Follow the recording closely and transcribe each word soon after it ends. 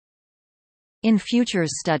In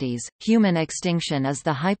futures studies, human extinction is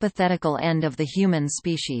the hypothetical end of the human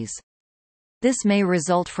species. This may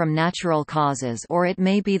result from natural causes or it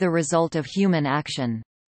may be the result of human action.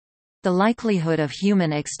 The likelihood of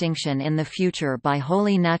human extinction in the future by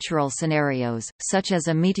wholly natural scenarios, such as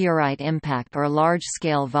a meteorite impact or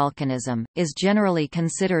large-scale volcanism, is generally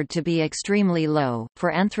considered to be extremely low.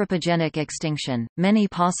 For anthropogenic extinction, many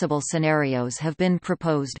possible scenarios have been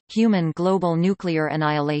proposed: human global nuclear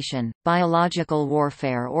annihilation, biological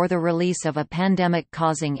warfare, or the release of a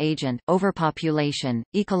pandemic-causing agent, overpopulation,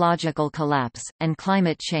 ecological collapse, and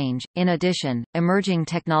climate change. In addition, emerging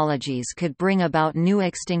technologies could bring about new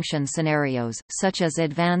extinction scenarios, such as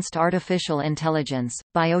advanced artificial intelligence,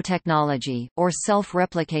 biotechnology, or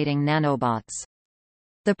self-replicating nanobots.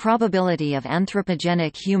 The probability of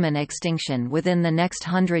anthropogenic human extinction within the next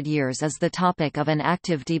 100 years is the topic of an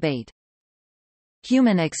active debate.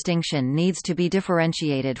 Human extinction needs to be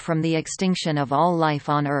differentiated from the extinction of all life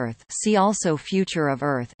on Earth, see also Future of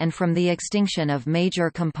Earth, and from the extinction of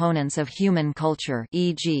major components of human culture,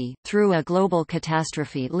 e.g., through a global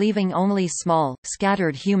catastrophe leaving only small,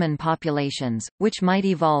 scattered human populations, which might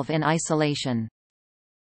evolve in isolation.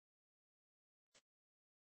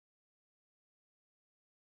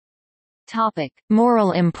 Topic: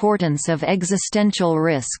 Moral importance of existential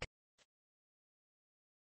risk.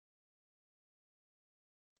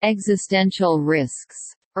 Existential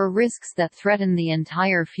risks, or risks that threaten the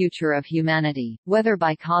entire future of humanity, whether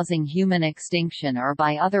by causing human extinction or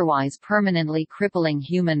by otherwise permanently crippling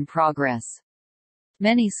human progress.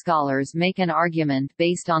 Many scholars make an argument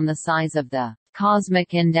based on the size of the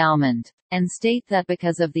cosmic endowment, and state that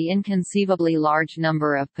because of the inconceivably large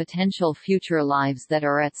number of potential future lives that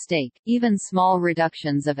are at stake, even small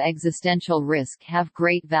reductions of existential risk have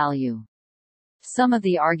great value. Some of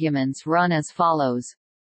the arguments run as follows.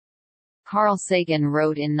 Carl Sagan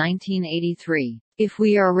wrote in 1983, "If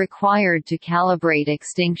we are required to calibrate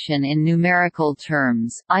extinction in numerical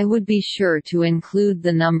terms, I would be sure to include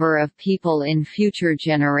the number of people in future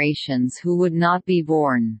generations who would not be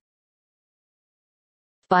born.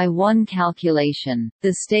 By one calculation,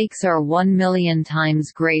 the stakes are 1 million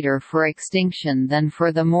times greater for extinction than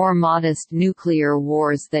for the more modest nuclear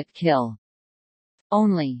wars that kill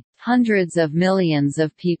only hundreds of millions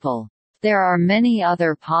of people. There are many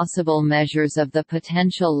other possible measures of the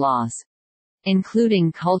potential loss,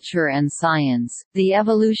 including culture and science, the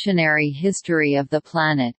evolutionary history of the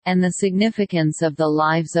planet, and the significance of the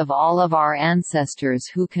lives of all of our ancestors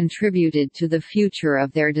who contributed to the future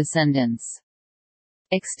of their descendants.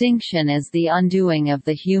 Extinction is the undoing of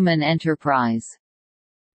the human enterprise."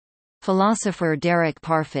 Philosopher Derek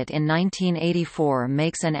Parfit in 1984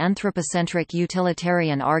 makes an anthropocentric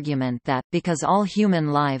utilitarian argument that, because all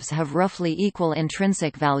human lives have roughly equal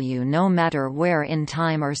intrinsic value no matter where in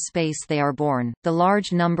time or space they are born, the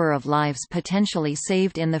large number of lives potentially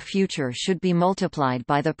saved in the future should be multiplied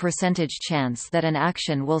by the percentage chance that an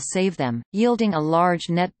action will save them, yielding a large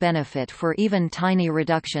net benefit for even tiny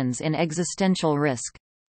reductions in existential risk.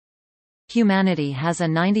 Humanity has a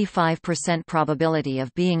 95% probability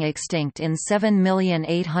of being extinct in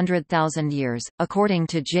 7,800,000 years, according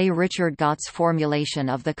to J. Richard Gott's formulation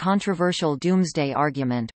of the controversial doomsday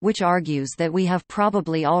argument, which argues that we have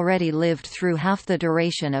probably already lived through half the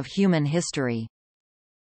duration of human history.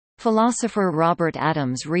 Philosopher Robert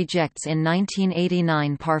Adams rejects in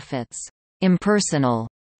 1989 Parfit's impersonal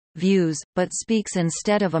views, but speaks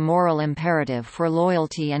instead of a moral imperative for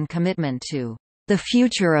loyalty and commitment to the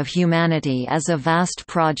future of humanity as a vast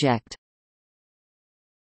project.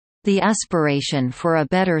 The aspiration for a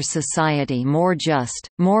better society, more just,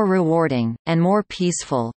 more rewarding, and more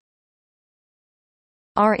peaceful.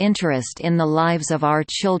 Our interest in the lives of our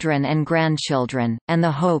children and grandchildren, and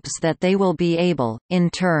the hopes that they will be able, in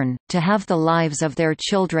turn, to have the lives of their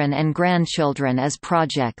children and grandchildren as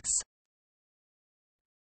projects.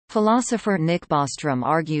 Philosopher Nick Bostrom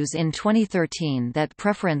argues in 2013 that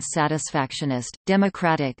preference satisfactionist,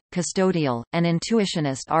 democratic, custodial, and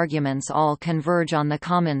intuitionist arguments all converge on the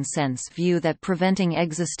common sense view that preventing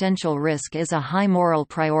existential risk is a high moral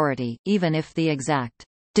priority, even if the exact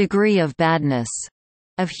degree of badness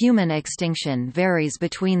of human extinction varies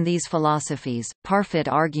between these philosophies.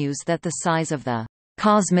 Parfit argues that the size of the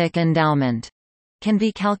cosmic endowment can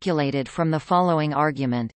be calculated from the following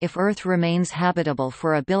argument: if Earth remains habitable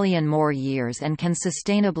for 1 billion more years and can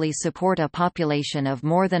sustainably support a population of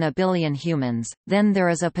more than 1 billion humans, then there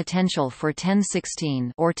is a potential for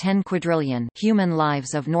 1016 or 10 quadrillion human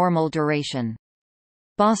lives of normal duration.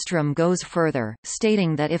 Bostrom goes further,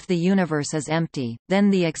 stating that if the universe is empty,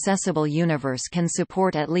 then the accessible universe can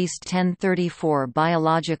support at least 1034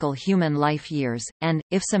 biological human life years, and,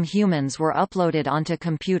 if some humans were uploaded onto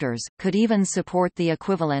computers, could even support the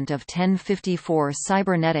equivalent of 1054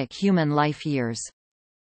 cybernetic human life years.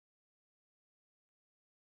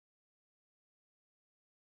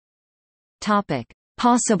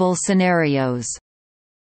 Possible scenarios.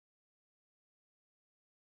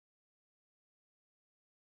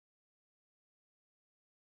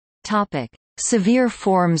 Severe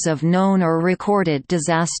forms of known or recorded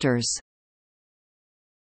disasters.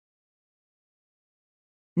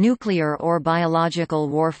 Nuclear or biological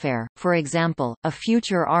warfare, for example, a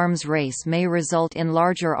future arms race may result in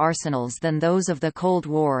larger arsenals than those of the Cold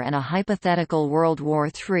War, and a hypothetical World War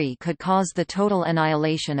III could cause the total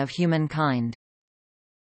annihilation of humankind.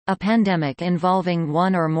 A pandemic involving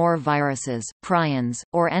one or more viruses, prions,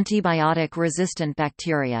 or antibiotic-resistant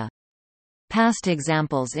bacteria. Past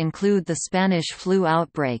examples include the Spanish flu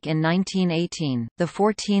outbreak in 1918, the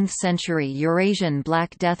 14th-century Eurasian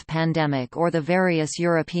Black Death pandemic, or the various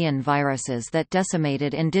European viruses that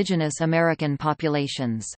decimated indigenous American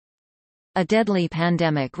populations. A deadly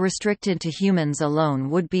pandemic restricted to humans alone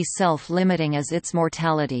would be self-limiting, as its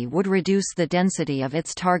mortality would reduce the density of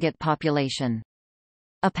its target population.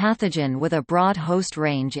 A pathogen with a broad host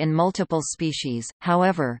range in multiple species,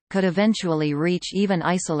 however, could eventually reach even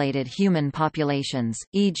isolated human populations,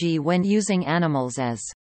 e.g. when using animals as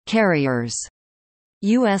carriers.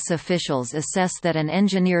 U.S. officials assess that an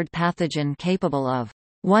engineered pathogen capable of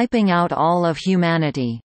wiping out all of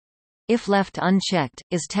humanity, if left unchecked,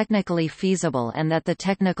 is technically feasible, and that the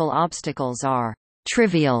technical obstacles are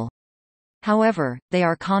trivial. However, they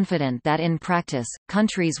are confident that in practice,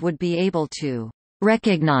 countries would be able to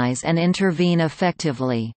recognize and intervene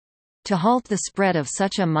effectively to halt the spread of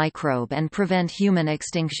such a microbe and prevent human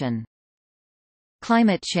extinction.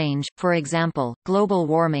 Climate change, for example, global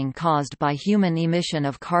warming caused by human emission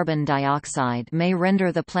of carbon dioxide, may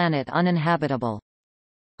render the planet uninhabitable.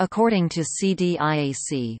 According to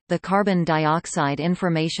CDIAC, the Carbon Dioxide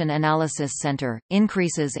Information Analysis Center,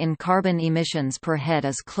 increases in carbon emissions per head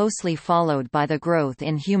is closely followed by the growth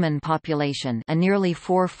in human population, a nearly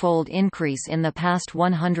four-fold increase in the past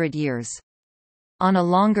 100 years. On a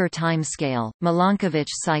longer timescale, Milankovitch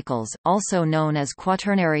cycles, also known as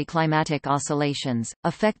quaternary climatic oscillations,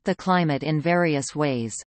 affect the climate in various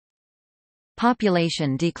ways.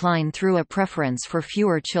 Population decline through a preference for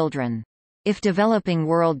fewer children. If developing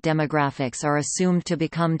world demographics are assumed to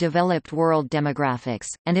become developed world demographics,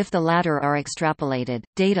 and if the latter are extrapolated,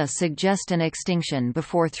 data suggest an extinction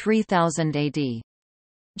before 3000 AD.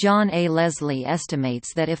 John A. Leslie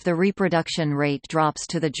estimates that if the reproduction rate drops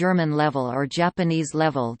to the German level or Japanese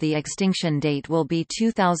level, the extinction date will be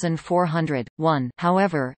 2401.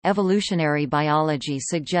 However, evolutionary biology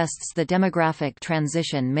suggests the demographic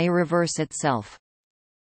transition may reverse itself.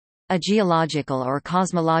 A geological or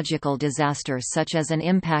cosmological disaster, such as an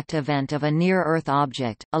impact event of a near-Earth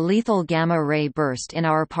object, a lethal gamma-ray burst in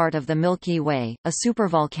our part of the Milky Way, a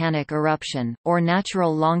supervolcanic eruption, or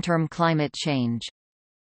natural long-term climate change.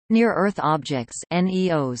 Near-Earth objects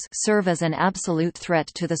 (NEOs) serve as an absolute threat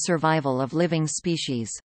to the survival of living species.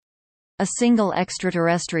 A single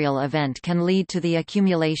extraterrestrial event can lead to the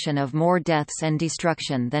accumulation of more deaths and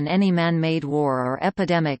destruction than any man-made war or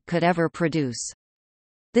epidemic could ever produce.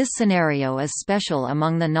 This scenario is special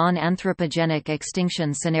among the non-anthropogenic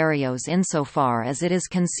extinction scenarios insofar as it is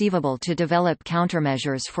conceivable to develop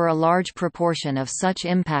countermeasures for a large proportion of such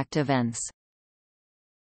impact events.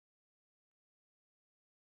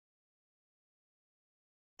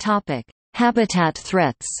 Topic: Habitat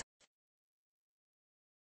threats.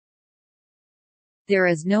 There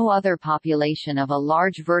is no other population of a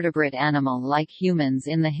large vertebrate animal like humans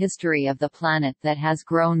in the history of the planet that has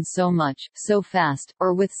grown so much, so fast,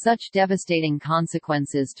 or with such devastating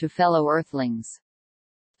consequences to fellow Earthlings.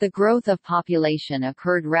 The growth of population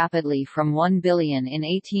occurred rapidly from 1 billion in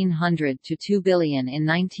 1800 to 2 billion in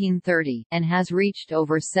 1930, and has reached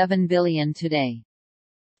over 7 billion today.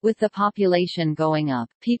 With the population going up,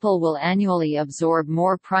 people will annually absorb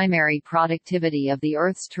more primary productivity of the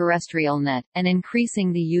Earth's terrestrial net, and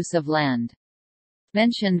increasing the use of land.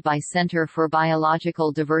 Mentioned by Center for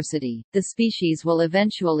Biological Diversity, the species will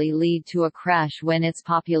eventually lead to a crash when its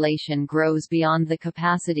population grows beyond the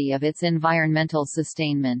capacity of its environmental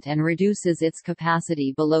sustainment and reduces its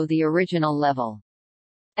capacity below the original level.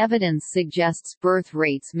 Evidence suggests birth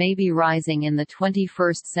rates may be rising in the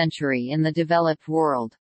 21st century in the developed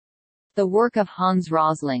world. The work of Hans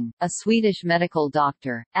Rosling, a Swedish medical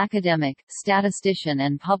doctor, academic, statistician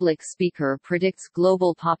and public speaker, predicts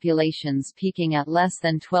global populations peaking at less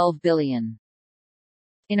than 12 billion.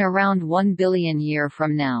 In around 1 billion year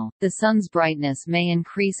from now, the Sun's brightness may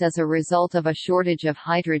increase as a result of a shortage of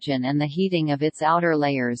hydrogen, and the heating of its outer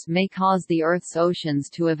layers may cause the Earth's oceans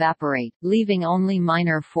to evaporate, leaving only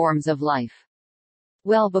minor forms of life.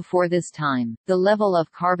 Well before this time, the level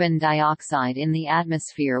of carbon dioxide in the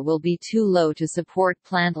atmosphere will be too low to support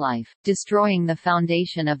plant life, destroying the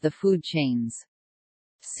foundation of the food chains.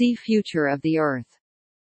 See Future of the Earth.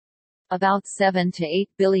 About 7 to 8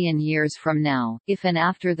 billion years from now, if and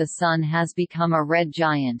after the Sun has become a red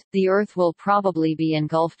giant, the Earth will probably be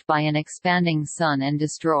engulfed by an expanding Sun and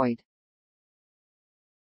destroyed.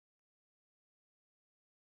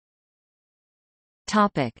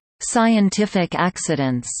 Topic: Scientific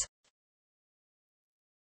accidents.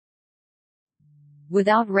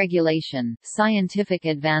 Without regulation, scientific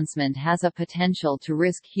advancement has a potential to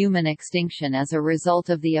risk human extinction as a result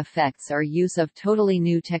of the effects or use of totally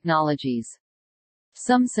new technologies.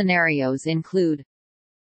 Some scenarios include: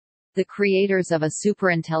 the creators of a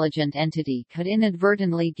superintelligent entity could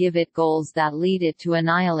inadvertently give it goals that lead it to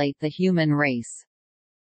annihilate the human race.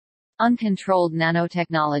 Uncontrolled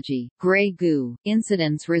nanotechnology, gray goo,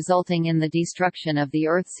 incidents resulting in the destruction of the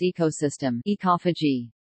Earth's ecosystem, ecophagy.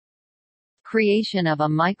 Creation of a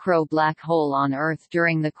micro-black hole on Earth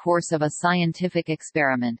during the course of a scientific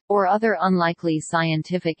experiment, or other unlikely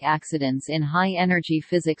scientific accidents in high-energy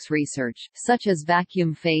physics research, such as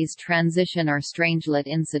vacuum phase transition or Strangelet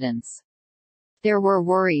incidents. There were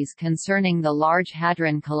worries concerning the Large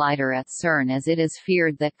Hadron Collider at CERN, as it is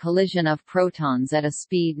feared that collision of protons at a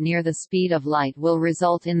speed near the speed of light will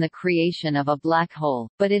result in the creation of a black hole,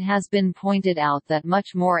 but it has been pointed out that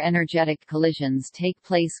much more energetic collisions take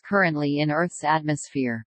place currently in Earth's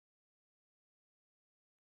atmosphere.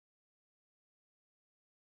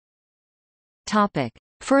 Topic: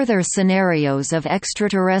 Further scenarios of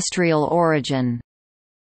extraterrestrial origin.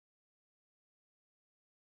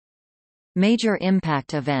 Major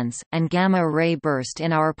impact events, and gamma-ray burst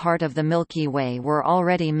in our part of the Milky Way were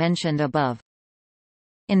already mentioned above.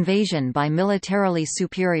 Invasion by militarily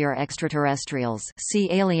superior extraterrestrials, see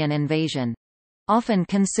alien invasion, often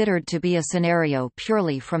considered to be a scenario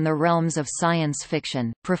purely from the realms of science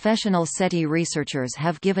fiction. Professional SETI researchers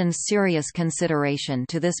have given serious consideration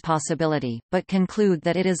to this possibility, but conclude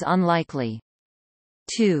that it is unlikely.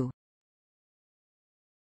 2.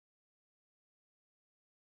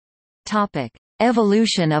 Topic: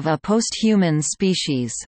 Evolution of a posthuman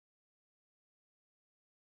species.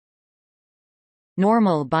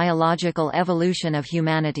 Normal biological evolution of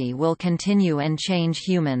humanity will continue and change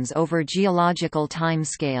humans over geological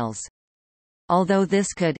timescales. Although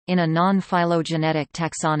this could, in a non-phylogenetic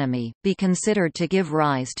taxonomy, be considered to give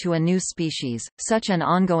rise to a new species, such an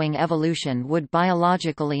ongoing evolution would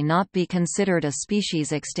biologically not be considered a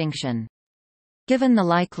species extinction. Given the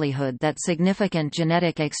likelihood that significant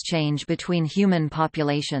genetic exchange between human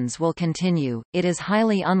populations will continue, it is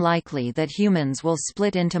highly unlikely that humans will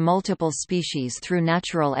split into multiple species through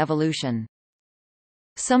natural evolution.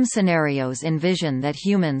 Some scenarios envision that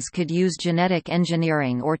humans could use genetic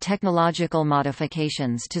engineering or technological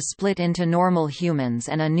modifications to split into normal humans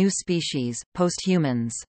and a new species,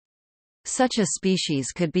 posthumans. Such a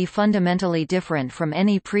species could be fundamentally different from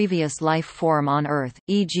any previous life form on Earth,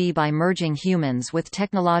 e.g. by merging humans with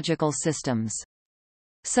technological systems.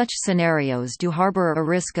 Such scenarios do harbor a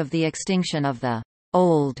risk of the extinction of the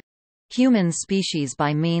old human species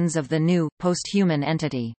by means of the new, posthuman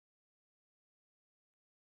entity.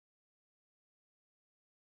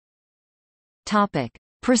 Topic: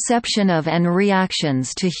 Perception of and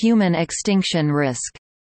reactions to human extinction risk.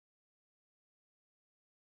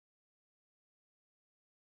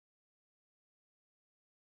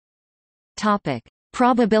 Topic: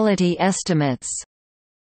 Probability estimates.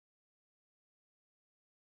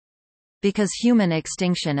 Because human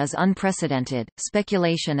extinction is unprecedented,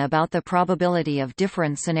 speculation about the probability of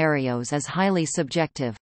different scenarios is highly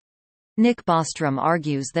subjective. Nick Bostrom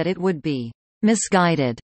argues that it would be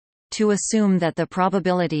misguided to assume that the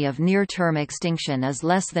probability of near-term extinction is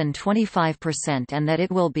less than 25% and that it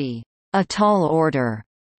will be a tall order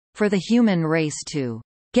for the human race to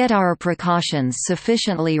get our precautions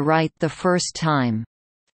sufficiently right the first time,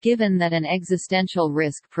 given that an existential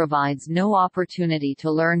risk provides no opportunity to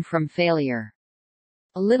learn from failure.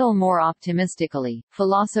 A little more optimistically,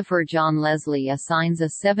 philosopher John Leslie assigns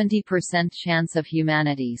a 70% chance of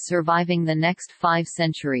humanity surviving the next 5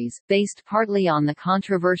 centuries, based partly on the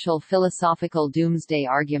controversial philosophical doomsday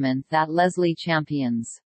argument that Leslie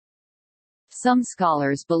champions. Some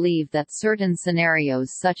scholars believe that certain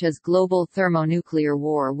scenarios such as global thermonuclear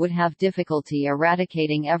war would have difficulty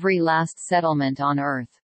eradicating every last settlement on Earth.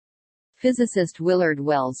 Physicist Willard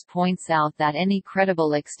Wells points out that any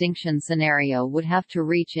credible extinction scenario would have to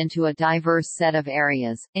reach into a diverse set of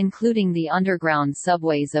areas, including the underground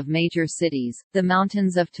subways of major cities, the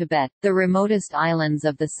mountains of Tibet, the remotest islands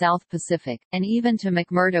of the South Pacific, and even to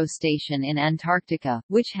McMurdo Station in Antarctica,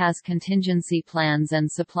 which has contingency plans and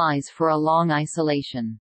supplies for a long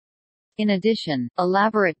isolation. In addition,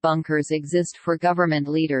 elaborate bunkers exist for government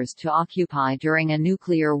leaders to occupy during a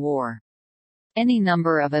nuclear war. Any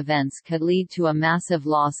number of events could lead to a massive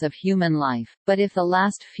loss of human life, but if the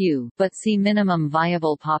last few, but see minimum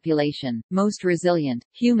viable population, most resilient,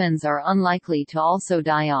 humans are unlikely to also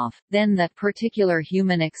die off, then that particular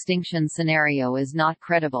human extinction scenario is not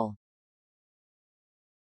credible.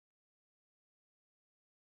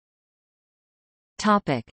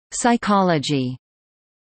 Topic: Psychology.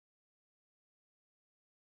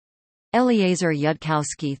 Eliezer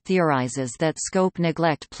Yudkowsky theorizes that scope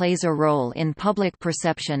neglect plays a role in public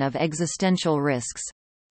perception of existential risks.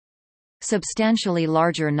 Substantially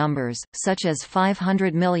larger numbers, such as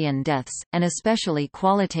 500 million deaths, and especially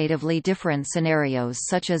qualitatively different scenarios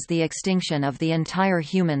such as the extinction of the entire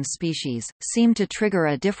human species, seem to trigger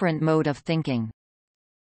a different mode of thinking.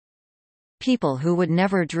 People who would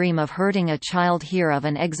never dream of hurting a child hear of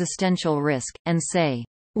an existential risk, and say,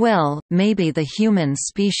 "Well, maybe the human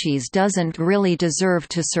species doesn't really deserve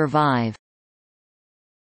to survive."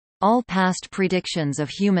 All past predictions of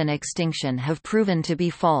human extinction have proven to be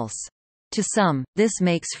false. To some, this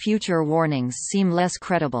makes future warnings seem less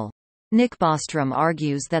credible. Nick Bostrom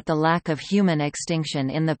argues that the lack of human extinction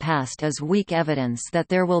in the past is weak evidence that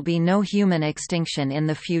there will be no human extinction in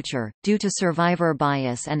the future, due to survivor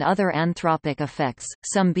bias and other anthropic effects.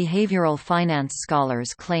 Some behavioral finance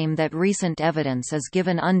scholars claim that recent evidence is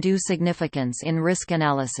given undue significance in risk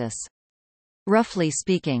analysis. Roughly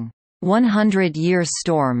speaking, 100-year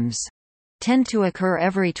storms tend to occur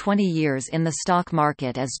every 20 years in the stock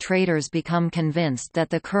market as traders become convinced that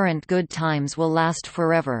the current good times will last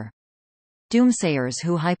forever. Doomsayers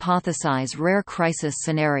who hypothesize rare crisis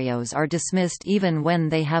scenarios are dismissed even when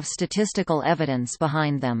they have statistical evidence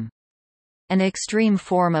behind them. An extreme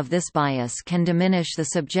form of this bias can diminish the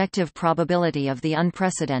subjective probability of the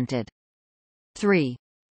unprecedented. 3.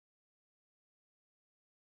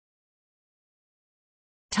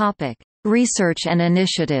 Topic: Research and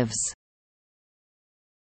initiatives.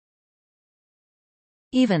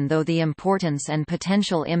 Even though the importance and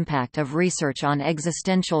potential impact of research on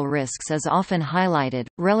existential risks is often highlighted,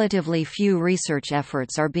 relatively few research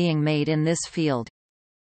efforts are being made in this field.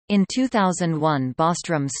 In 2001,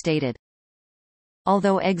 Bostrom stated,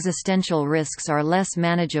 "Although existential risks are less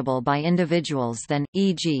manageable by individuals than,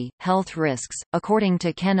 e.g., health risks, according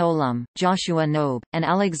to Ken Olum, Joshua Knobe, and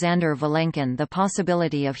Alexander Vilenkin, the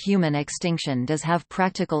possibility of human extinction does have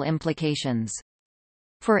practical implications.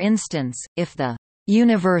 For instance, if the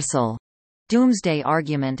universal doomsday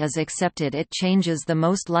argument is accepted, it changes the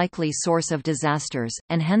most likely source of disasters,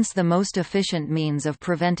 and hence the most efficient means of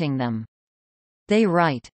preventing them." They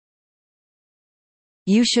write,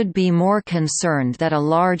 "You should be more concerned that a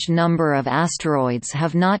large number of asteroids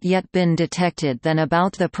have not yet been detected than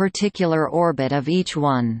about the particular orbit of each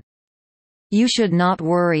one. You should not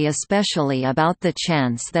worry especially about the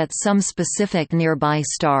chance that some specific nearby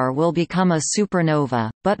star will become a supernova,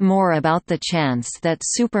 but more about the chance that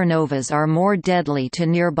supernovas are more deadly to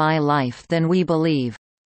nearby life than we believe."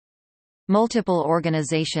 Multiple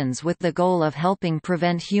organizations with the goal of helping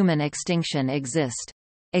prevent human extinction exist.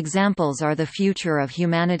 Examples are the Future of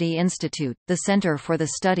Humanity Institute, the Center for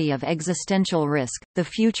the Study of Existential Risk, the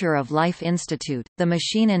Future of Life Institute, the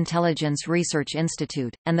Machine Intelligence Research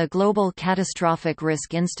Institute, and the Global Catastrophic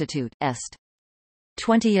Risk Institute (EST).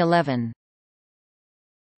 2011.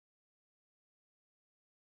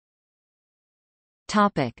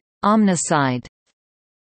 Topic: Omnicide.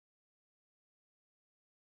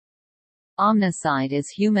 Omnicide is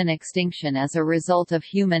human extinction as a result of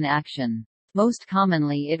human action. Most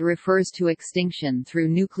commonly it refers to extinction through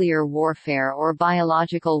nuclear warfare or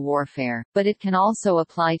biological warfare, but it can also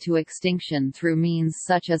apply to extinction through means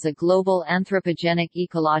such as a global anthropogenic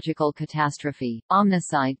ecological catastrophe.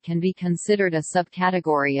 Omnicide can be considered a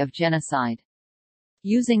subcategory of genocide.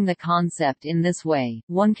 Using the concept in this way,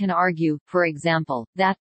 one can argue, for example,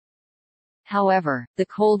 that however, the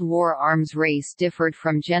Cold War arms race differed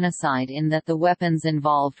from genocide in that the weapons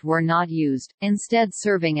involved were not used, instead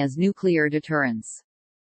serving as nuclear deterrents.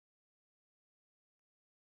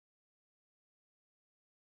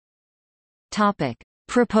 Topic: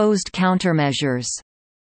 Proposed countermeasures.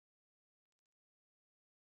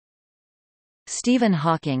 Stephen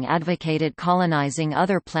Hawking advocated colonizing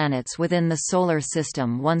other planets within the Solar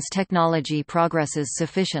System once technology progresses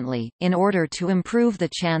sufficiently, in order to improve the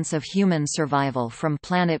chance of human survival from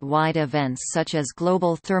planet-wide events such as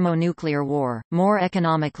global thermonuclear war. More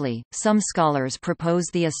economically, some scholars propose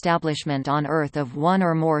the establishment on Earth of one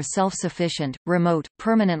or more self-sufficient, remote,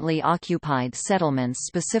 permanently occupied settlements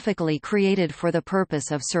specifically created for the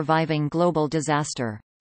purpose of surviving global disaster.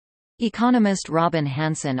 Economist Robin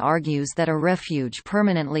Hanson argues that a refuge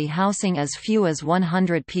permanently housing as few as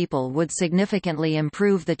 100 people would significantly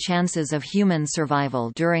improve the chances of human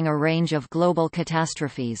survival during a range of global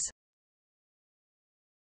catastrophes.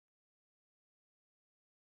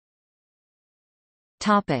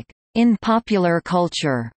 In popular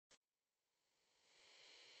culture.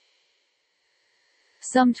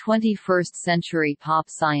 Some 21st-century pop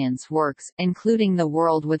science works, including The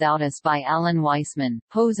World Without Us by Alan Weisman,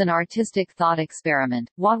 pose an artistic thought experiment.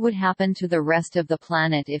 What would happen to the rest of the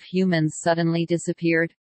planet if humans suddenly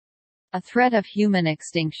disappeared? A threat of human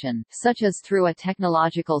extinction, such as through a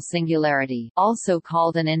technological singularity, also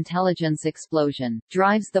called an intelligence explosion,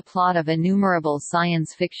 drives the plot of innumerable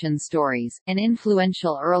science fiction stories. An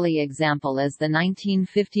influential early example is the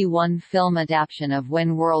 1951 film adaptation of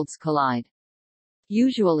When Worlds Collide.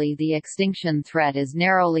 Usually the extinction threat is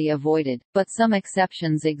narrowly avoided, but some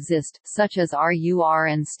exceptions exist, such as RUR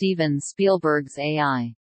and Steven Spielberg's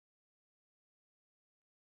AI.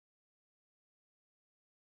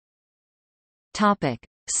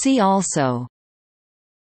 See also: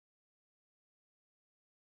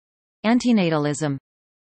 Antinatalism,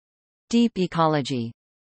 Deep ecology,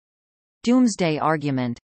 Doomsday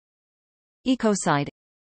argument, Ecocide,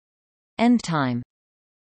 End time,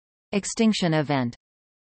 Extinction event,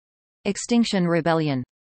 Extinction rebellion,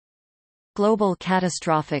 Global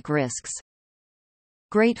catastrophic risks,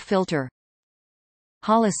 Great filter,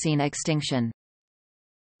 Holocene extinction,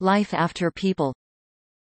 Life after people,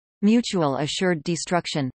 Mutual assured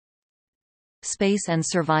destruction, Space and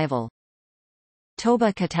survival,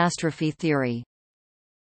 Toba catastrophe theory,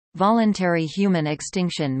 Voluntary human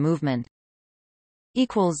extinction movement.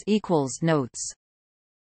 Notes